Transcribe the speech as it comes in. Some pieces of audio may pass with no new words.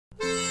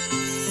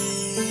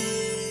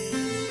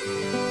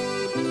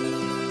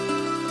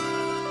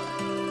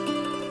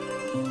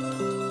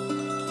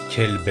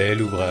Quel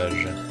bel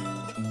ouvrage.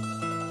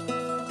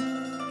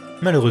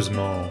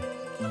 Malheureusement,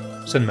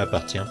 ça ne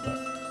m'appartient pas.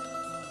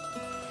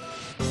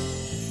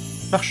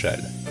 Marshall.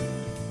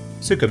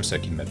 C'est comme ça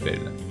qu'il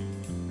m'appelle.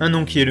 Un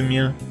nom qui est le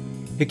mien,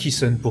 et qui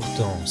sonne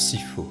pourtant si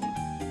faux.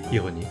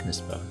 Ironique,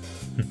 n'est-ce pas?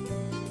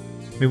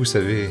 Mais vous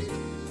savez,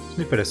 ce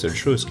n'est pas la seule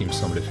chose qui me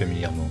semble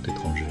familièrement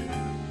étrangère.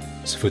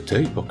 Ce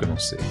fauteuil, pour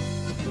commencer.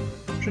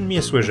 Je ne m'y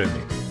assois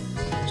jamais.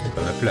 Ce n'est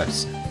pas ma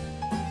place.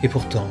 Et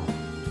pourtant,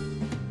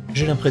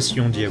 j'ai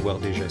l'impression d'y avoir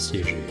déjà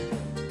siégé,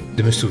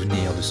 de me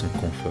souvenir de son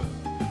confort.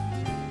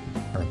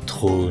 Un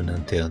trône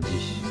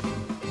interdit.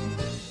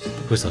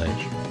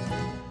 Oserais-je?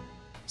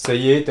 Ça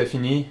y est, t'as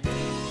fini?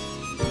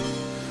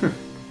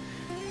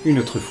 Une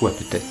autre fois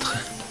peut-être.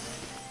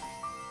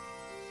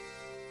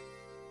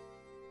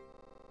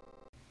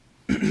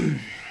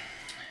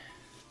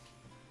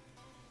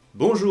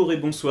 Bonjour et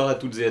bonsoir à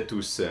toutes et à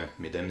tous,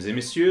 mesdames et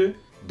messieurs,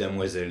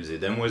 damoiselles et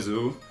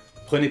damoiseaux,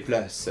 prenez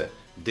place,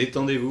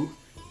 détendez-vous,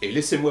 et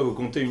laissez-moi vous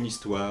conter une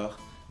histoire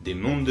des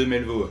Mondes De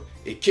Melvo.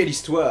 Et quelle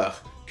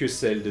histoire que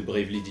celle de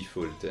Bravely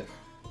Default.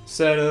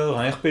 Ça alors,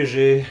 un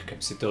RPG, comme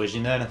c'est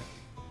original?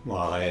 Bon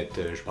arrête,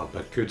 je parle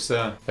pas que de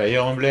ça.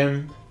 Fire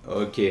Emblem?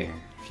 Ok.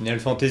 Final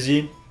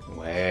Fantasy?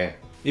 Ouais.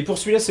 Et pour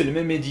celui-là, c'est le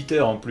même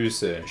éditeur en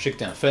plus. Je sais que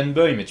t'es un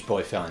fanboy, mais tu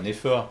pourrais faire un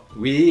effort.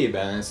 Oui,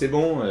 ben c'est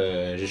bon,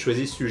 j'ai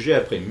choisi ce sujet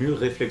après mûre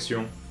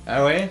réflexion.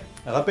 Ah ouais?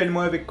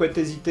 Rappelle-moi avec quoi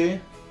t'hésitais?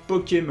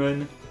 Pokémon.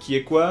 Qui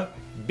est quoi?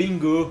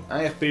 Bingo,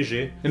 un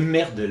RPG.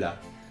 Merde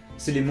là.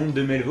 C'est les Mondes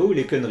De Melvo ou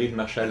les conneries de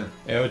Marshall?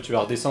 Eh oh, tu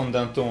vas redescendre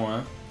d'un ton,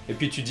 hein. Et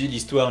puis tu dis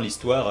l'histoire,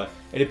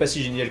 elle est pas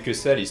si géniale que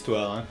ça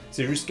l'histoire, hein.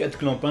 C'est juste 4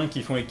 clampins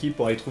qui font équipe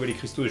pour aller trouver les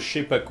cristaux de je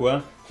sais pas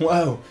quoi.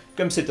 Waouh,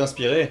 comme c'est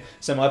inspiré,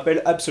 ça me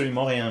rappelle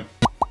absolument rien.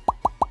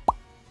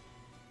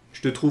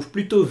 Je te trouve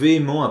plutôt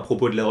véhément à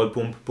propos de la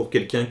repompe pour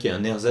quelqu'un qui a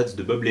un ersatz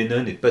de Bob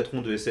Lennon et de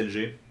patron de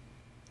SLG.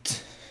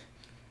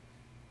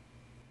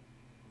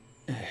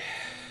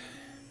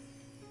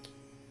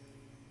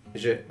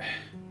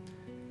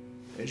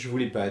 Je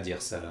voulais pas dire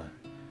ça.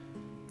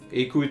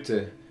 Écoute,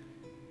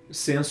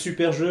 c'est un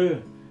super jeu.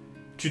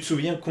 Tu te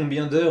souviens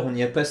combien d'heures on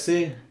y a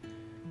passé?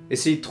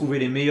 Essayer de trouver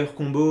les meilleurs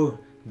combos,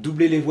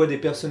 doubler les voix des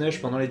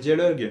personnages pendant les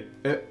dialogues.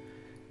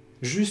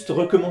 Juste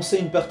recommencer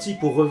une partie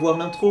pour revoir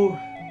l'intro.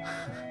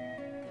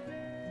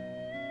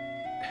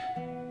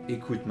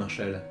 Écoute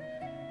Marshall,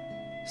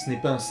 ce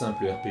n'est pas un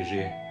simple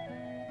RPG.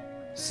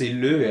 C'est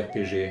le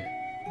RPG.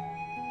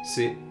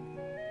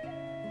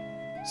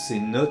 C'est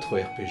notre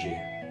RPG.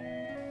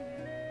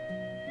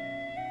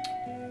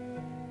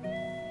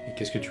 Et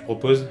qu'est-ce que tu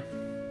proposes?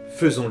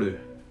 Faisons-le,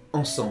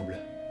 ensemble.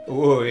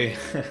 Oh oui,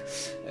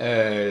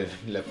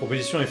 la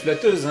proposition est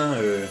flatteuse, hein,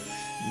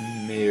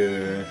 mais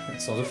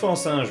sans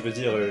offense, hein, je veux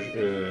dire...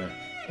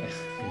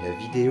 La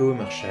vidéo,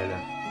 Marshall.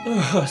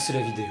 Oh, c'est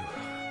la vidéo.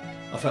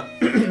 Enfin,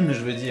 je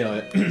veux dire,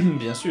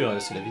 bien sûr,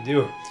 c'est la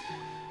vidéo.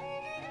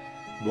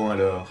 Bon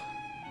alors,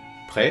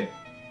 prêt?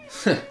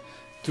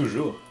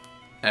 Toujours.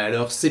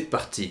 Alors c'est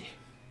parti.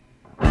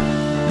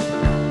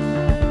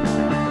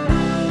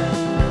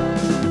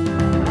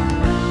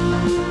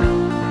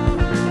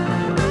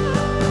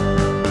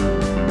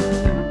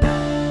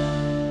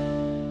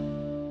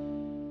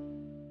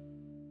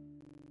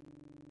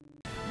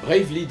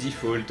 Bravely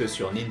Default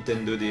sur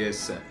Nintendo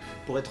DS.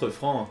 Pour être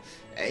franc,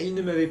 il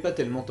ne m'avait pas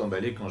tellement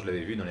emballé quand je l'avais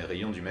vu dans les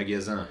rayons du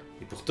magasin.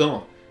 Et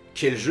pourtant,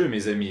 quel jeu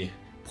mes amis!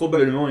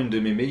 Probablement une de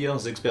mes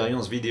meilleures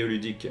expériences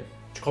vidéoludiques.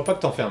 Tu crois pas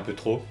que t'en fais un peu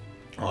trop?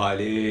 Oh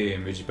allez,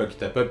 me dis pas que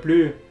t'as pas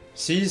plu.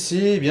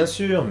 Si, bien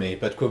sûr, mais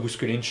pas de quoi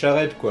bousculer une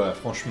charrette quoi,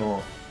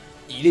 franchement.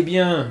 Il est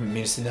bien,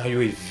 mais le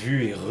scénario est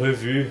vu et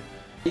revu.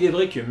 Il est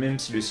vrai que même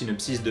si le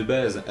synopsis de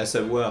base, à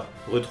savoir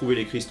retrouver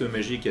les cristaux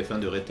magiques afin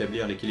de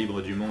rétablir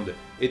l'équilibre du monde,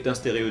 est un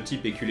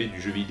stéréotype éculé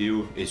du jeu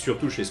vidéo, et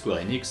surtout chez Square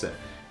Enix,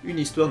 une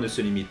histoire ne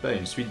se limite pas à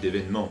une suite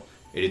d'événements.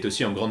 Elle est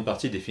aussi en grande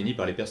partie définie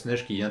par les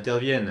personnages qui y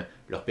interviennent,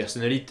 leur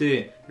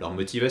personnalité, leur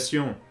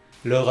motivation,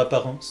 leur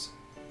apparence.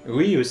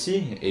 Oui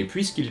aussi, et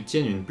puisqu'ils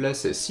tiennent une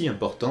place si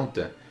importante,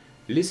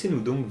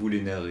 laissez-nous donc vous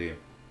les narrer.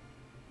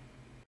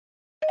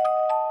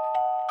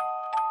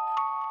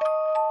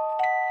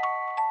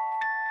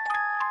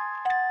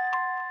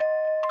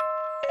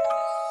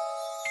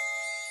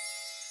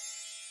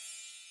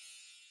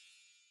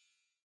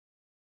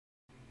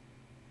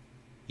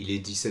 Il est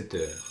 17 h.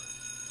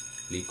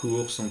 Les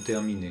cours sont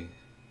terminés.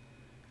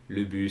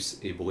 Le bus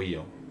est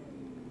bruyant.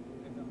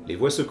 Les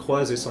voies se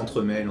croisent et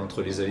s'entremêlent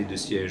entre les allées de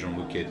sièges en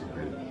moquette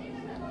bleue.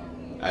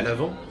 À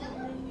l'avant,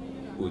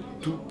 au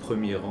tout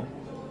premier rang,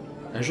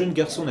 un jeune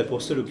garçon n'a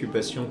pour seule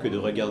occupation que de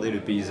regarder le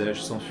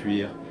paysage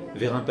s'enfuir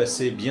vers un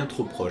passé bien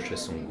trop proche à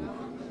son goût.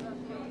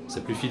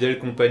 Sa plus fidèle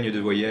compagne de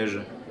voyage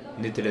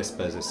n'est hélas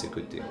pas à ses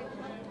côtés.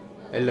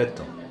 Elle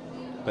l'attend,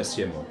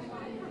 patiemment.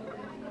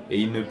 Et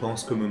il ne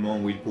pense qu'au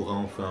moment où il pourra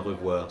enfin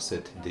revoir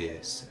cette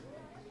déesse.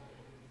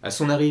 À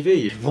son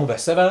arrivée, il... Bon bah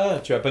ça va,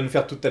 tu vas pas nous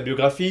faire toute ta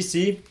biographie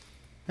ici?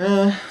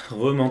 Ah,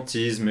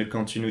 romantisme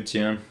quand tu nous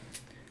tiens.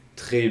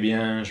 Très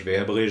bien, je vais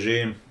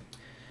abréger.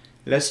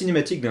 La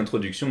cinématique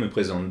d'introduction me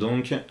présente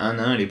donc un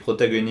à un les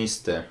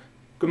protagonistes.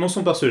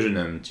 Commençons par ce jeune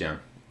homme, tiens.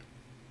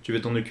 Tu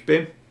veux t'en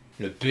occuper?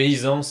 Le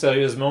paysan,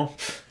 sérieusement?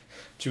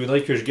 Tu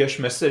voudrais que je gâche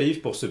ma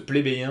salive pour ce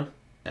plébéien?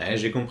 Ah,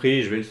 j'ai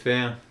compris, je vais le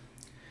faire.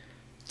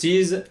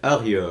 Tiz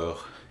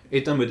Arior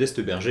est un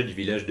modeste berger du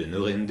village de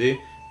Norende,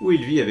 où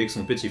il vit avec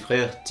son petit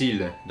frère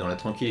Til, dans la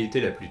tranquillité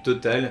la plus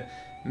totale,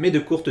 mais de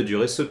courte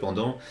durée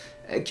cependant,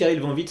 car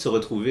ils vont vite se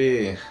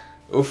retrouver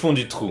au fond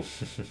du trou.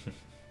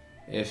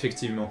 Et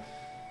effectivement,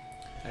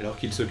 alors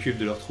qu'ils s'occupent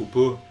de leur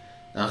troupeau,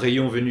 un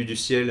rayon venu du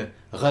ciel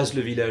rase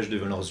le village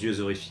devant leurs yeux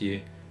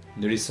horrifiés,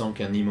 ne laissant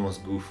qu'un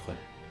immense gouffre.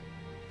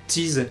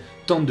 Tiz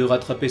tente de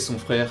rattraper son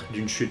frère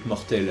d'une chute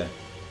mortelle,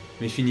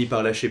 mais finit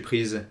par lâcher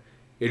prise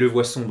et le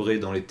voit sombrer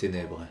dans les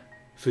ténèbres,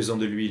 faisant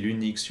de lui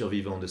l'unique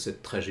survivant de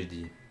cette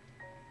tragédie.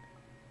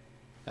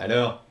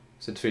 Alors,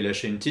 ça te fait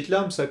lâcher une petite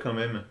larme, ça, quand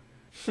même?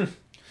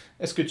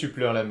 Est-ce que tu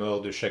pleures la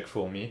mort de chaque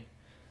fourmi?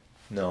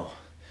 Non,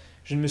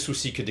 je ne me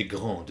soucie que des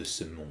grands de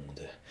ce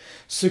monde,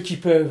 ceux qui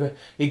peuvent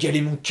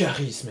égaler mon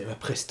charisme et ma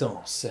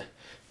prestance,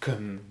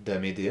 comme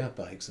Dame Edea,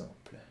 par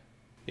exemple.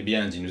 Eh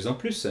bien, dis-nous en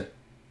plus.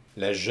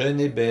 La jeune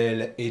et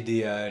belle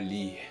Edea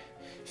Lee,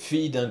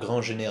 fille d'un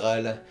grand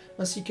général,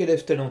 ainsi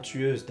qu'élève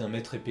talentueuse d'un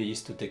maître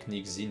épéiste aux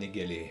techniques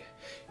inégalées,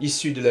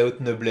 issue de la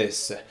haute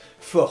noblesse,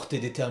 forte et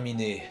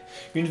déterminée,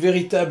 une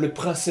véritable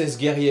princesse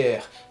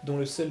guerrière, dont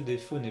le seul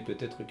défaut n'est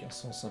peut-être qu'un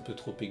sens un peu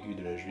trop aigu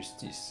de la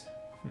justice.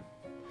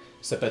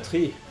 Sa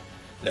patrie,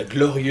 la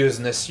glorieuse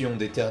nation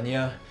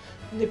d'Eternia,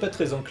 n'est pas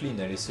très encline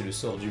à laisser le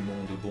sort du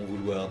monde au bon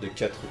vouloir de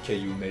 4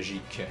 cailloux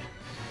magiques.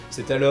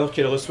 C'est alors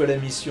qu'elle reçoit la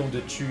mission de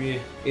tuer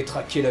et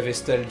traquer la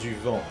Vestale du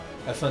vent,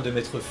 afin de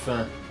mettre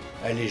fin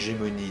à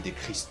l'hégémonie des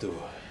cristaux.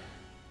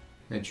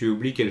 Et tu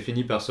oublies qu'elle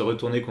finit par se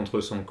retourner contre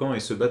son camp et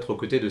se battre aux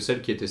côtés de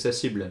celle qui était sa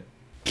cible.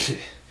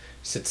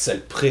 Cette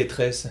sale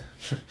prêtresse.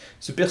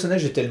 Ce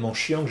personnage est tellement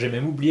chiant que j'ai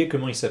même oublié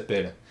comment il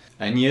s'appelle.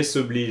 Agnès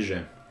oblige.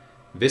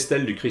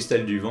 Vestale du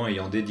cristal du vent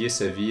ayant dédié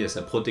sa vie à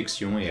sa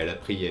protection et à la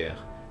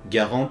prière,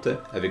 garante,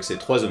 avec ses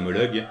 3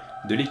 homologues,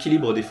 de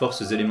l'équilibre des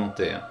forces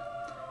élémentaires.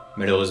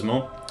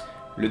 Malheureusement,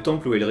 le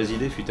temple où elle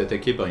résidait fut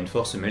attaqué par une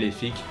force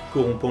maléfique,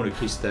 corrompant le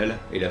cristal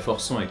et la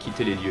forçant à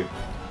quitter les lieux.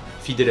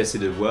 Fidèle à ses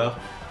devoirs,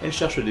 elle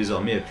cherche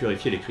désormais à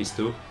purifier les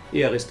cristaux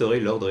et à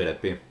restaurer l'ordre et la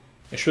paix.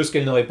 Chose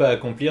qu'elle n'aurait pas à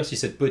accomplir si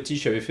cette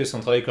potiche avait fait son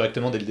travail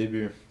correctement dès le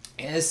début.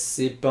 Et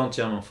c'est pas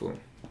entièrement faux.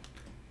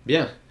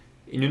 Bien,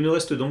 il ne nous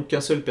reste donc qu'un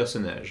seul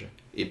personnage,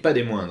 et pas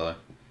des moindres.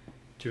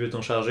 Tu veux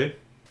t'en charger?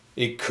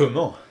 Et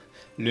comment?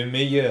 Le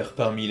meilleur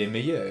parmi les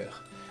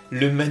meilleurs,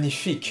 le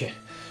magnifique,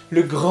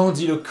 le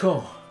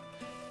grandiloquent,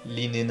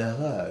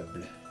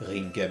 l'inénarrable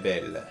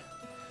Ringabel.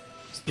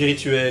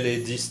 Spirituel et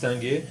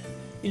distingué,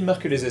 il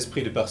marque les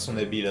esprits de par son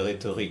habile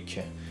rhétorique,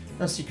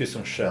 ainsi que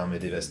son charme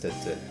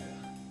dévastateur.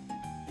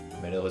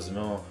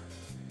 Malheureusement,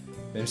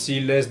 même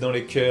s'il laisse dans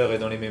les cœurs et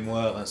dans les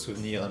mémoires un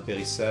souvenir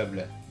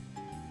impérissable,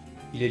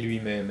 il est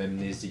lui-même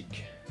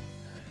amnésique.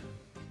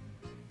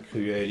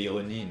 Cruelle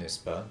ironie, n'est-ce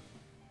pas?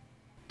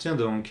 Tiens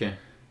donc,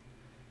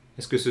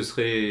 est-ce que ce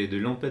serait de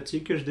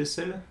l'empathie que je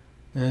décèle?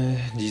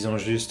 Disons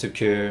juste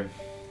que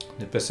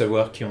ne pas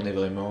savoir qui on est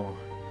vraiment,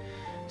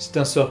 c'est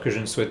un sort que je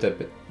ne souhaite à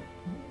peine.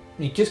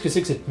 Mais qu'est-ce que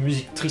c'est que cette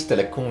musique triste à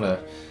la con, là?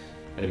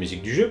 La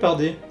musique du jeu,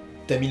 pardé.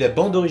 T'as mis la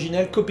bande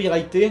originale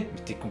copyrightée?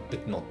 Mais t'es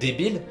complètement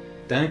débile?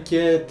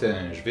 T'inquiète,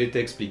 je vais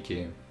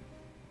t'expliquer.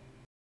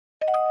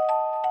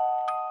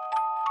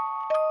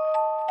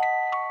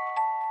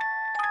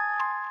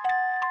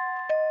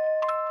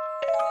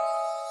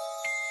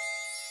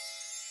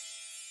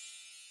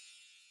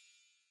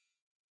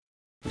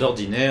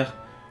 D'ordinaire,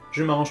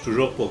 je m'arrange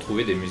toujours pour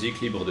trouver des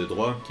musiques libres de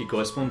droit qui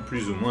correspondent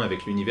plus ou moins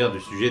avec l'univers du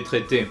sujet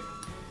traité.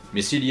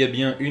 Mais s'il y a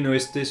bien une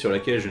OST sur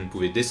laquelle je ne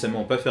pouvais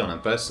décemment pas faire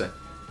l'impasse,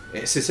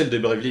 c'est celle de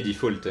Bravely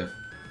Default.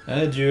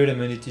 Adieu la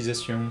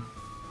monétisation.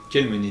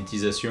 Quelle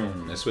monétisation?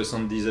 On a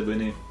 70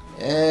 abonnés.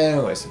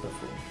 Ouais, c'est pas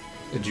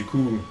faux. Du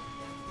coup,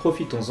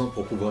 profitons-en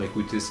pour pouvoir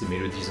écouter ces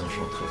mélodies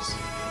enchanteresses.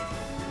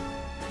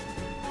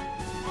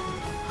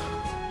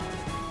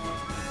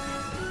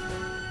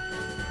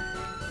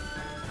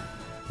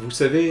 Vous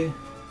savez,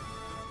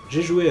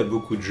 j'ai joué à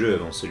beaucoup de jeux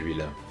avant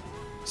celui-là.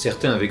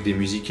 Certains avec des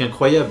musiques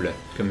incroyables,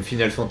 comme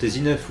Final Fantasy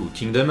IX ou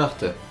Kingdom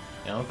Hearts.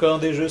 Et encore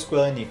des jeux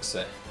Square Enix.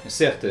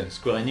 Certes,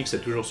 Square Enix a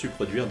toujours su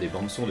produire des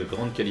bandes-sons de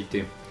grande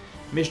qualité,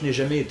 mais je n'ai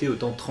jamais été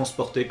autant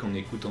transporté qu'en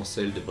écoutant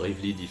celle de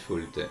Bravely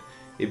Default.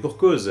 Et pour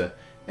cause,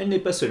 elle n'est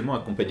pas seulement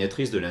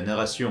accompagnatrice de la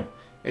narration,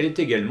 elle est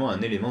également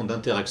un élément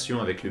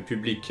d'interaction avec le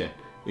public,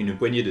 une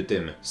poignée de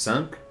thèmes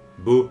simples,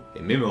 beaux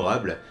et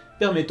mémorables,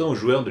 permettant aux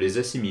joueurs de les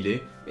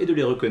assimiler et de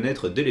les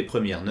reconnaître dès les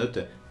premières notes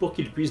pour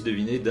qu'ils puissent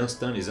deviner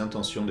d'instinct les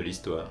intentions de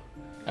l'histoire.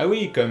 Ah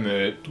oui, comme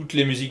toutes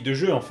les musiques de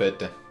jeu en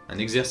fait. Un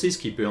exercice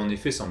qui peut en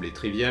effet sembler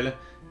trivial,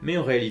 mais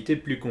en réalité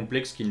plus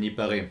complexe qu'il n'y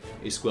paraît,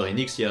 et Square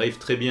Enix y arrive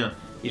très bien.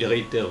 Ils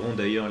réitéreront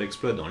d'ailleurs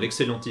l'exploit dans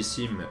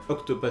l'excellentissime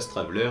Octopath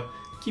Traveler,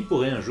 qui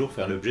pourrait un jour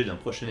faire l'objet d'un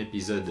prochain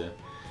épisode.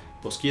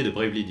 Pour ce qui est de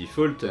Bravely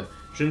Default,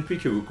 je ne puis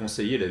que vous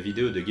conseiller la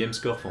vidéo de Game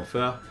Score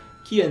Fanfare,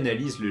 qui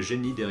analyse le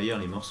génie derrière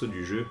les morceaux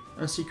du jeu,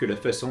 ainsi que la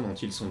façon dont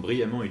ils sont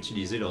brillamment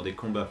utilisés lors des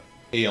combats.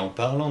 Et en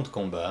parlant de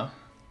combats...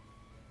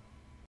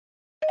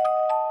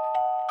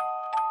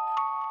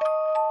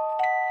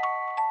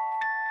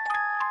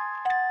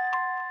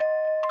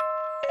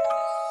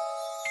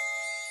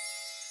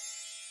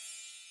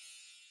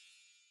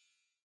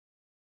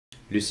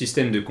 Le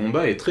système de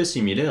combat est très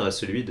similaire à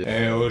celui de...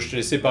 je t'ai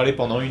laissé parler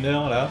pendant 1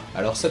 heure là,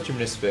 alors ça tu me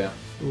laisses faire.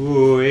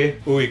 Oh et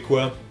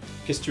quoi?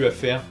 Qu'est-ce que tu vas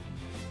faire?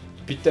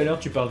 Depuis tout à l'heure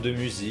tu parles de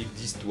musique,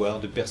 d'histoire,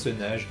 de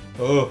personnages.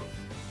 Oh!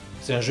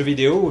 C'est un jeu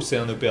vidéo ou c'est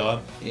un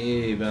opéra?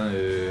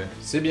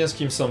 C'est bien ce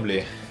qui me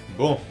semblait.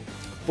 Bon,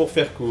 pour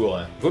faire court,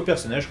 vos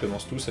personnages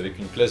commencent tous avec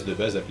une classe de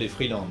base appelée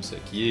Freelance,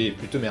 qui est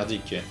plutôt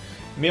merdique.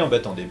 Mais en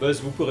battant des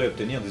boss, vous pourrez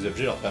obtenir des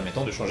objets leur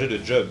permettant de changer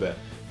de job.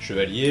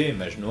 Chevalier,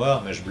 mage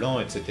noir, mage blanc,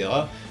 etc.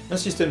 Un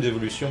système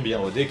d'évolution bien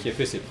rodé qui a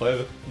fait ses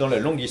preuves dans la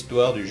longue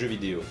histoire du jeu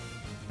vidéo.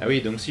 Ah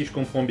oui, donc si je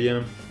comprends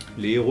bien,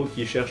 les héros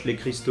qui cherchent les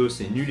cristaux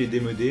c'est nul et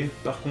démodé,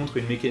 par contre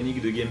une mécanique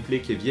de gameplay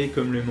qui est vieille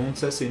comme le monde,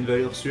 ça c'est une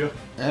valeur sûre.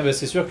 Ah bah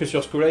c'est sûr que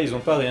sur ce coup-là ils ont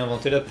pas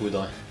réinventé la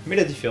poudre, mais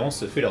la différence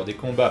se fait lors des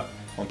combats.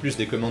 En plus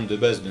des commandes de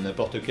base de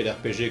n'importe quel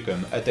RPG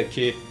comme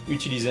attaquer,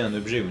 utiliser un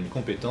objet ou une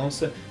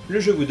compétence, le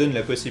jeu vous donne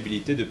la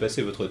possibilité de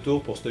passer votre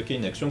tour pour stocker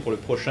une action pour le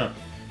prochain.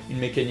 Une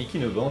mécanique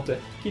innovante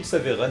qu'il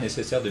s'avérera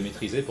nécessaire de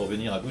maîtriser pour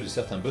venir à bout de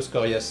certains boss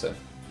coriaces.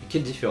 Et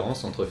quelle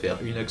différence entre faire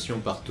une action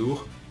par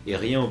tour et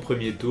rien au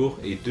premier tour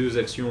et 2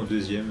 actions au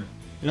deuxième?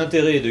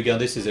 L'intérêt est de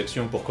garder ces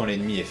actions pour quand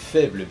l'ennemi est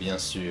faible bien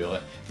sûr,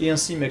 et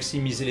ainsi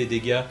maximiser les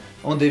dégâts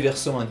en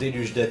déversant un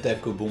déluge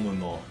d'attaques au bon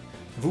moment.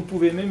 Vous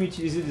pouvez même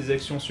utiliser des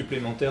actions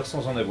supplémentaires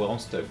sans en avoir en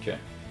stock.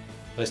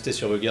 Restez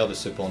sur vos gardes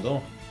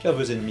cependant, car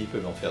vos ennemis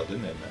peuvent en faire de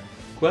même.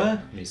 Quoi?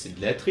 Mais c'est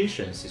de la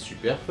triche, c'est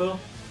super fort.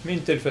 Mais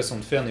une telle façon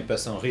de faire n'est pas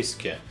sans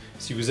risque.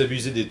 Si vous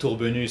abusez des tours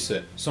bonus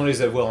sans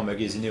les avoir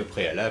emmagasinés au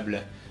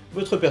préalable,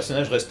 votre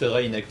personnage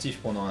restera inactif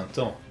pendant un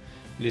temps,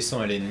 laissant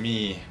à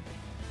l'ennemi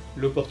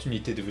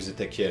l'opportunité de vous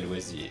attaquer à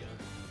loisir.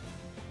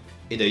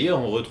 Et d'ailleurs,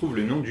 on retrouve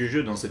le nom du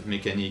jeu dans cette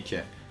mécanique.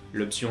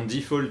 L'option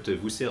Default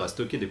vous sert à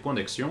stocker des points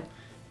d'action,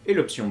 et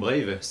l'option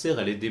Brave sert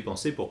à les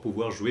dépenser pour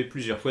pouvoir jouer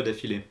plusieurs fois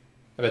d'affilée.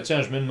 Ah bah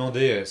tiens, je me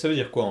demandais, ça veut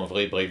dire quoi en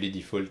vrai Bravely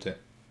Default?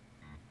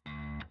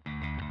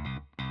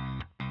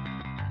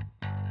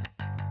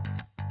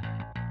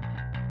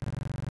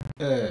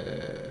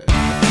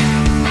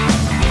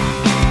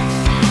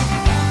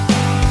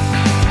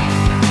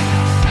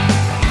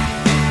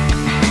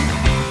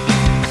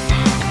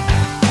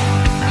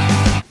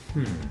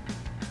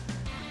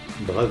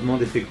 Bravement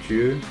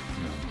défectueux.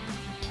 Non.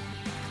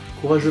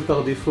 Courageux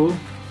par défaut.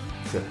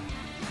 Ça.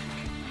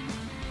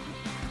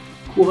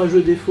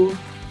 Courageux défaut.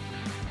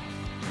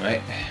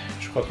 Ouais,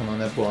 je crois qu'on en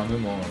a pour un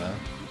moment là.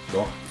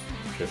 Bon,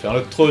 je vais faire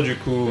l'outro du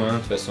coup, hein. De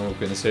toute façon vous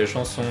connaissez la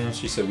chanson,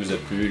 si ça vous a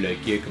plu,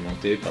 likez,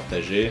 commentez,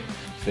 partagez,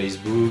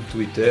 Facebook,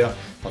 Twitter,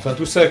 enfin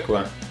tout ça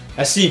quoi.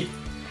 Ah si!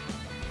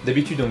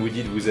 D'habitude on vous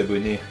dit de vous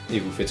abonner et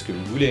vous faites ce que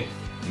vous voulez,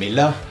 mais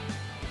là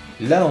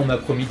on m'a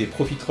promis des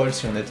profiteroles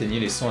si on atteignait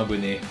les 100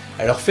 abonnés.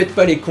 Alors faites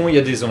pas les cons, il y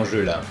a des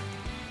enjeux là.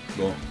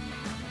 Bon,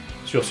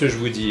 sur ce je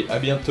vous dis à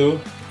bientôt,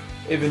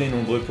 et venez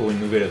nombreux pour une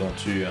nouvelle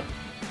aventure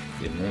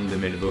des Mondes De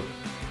Melvo.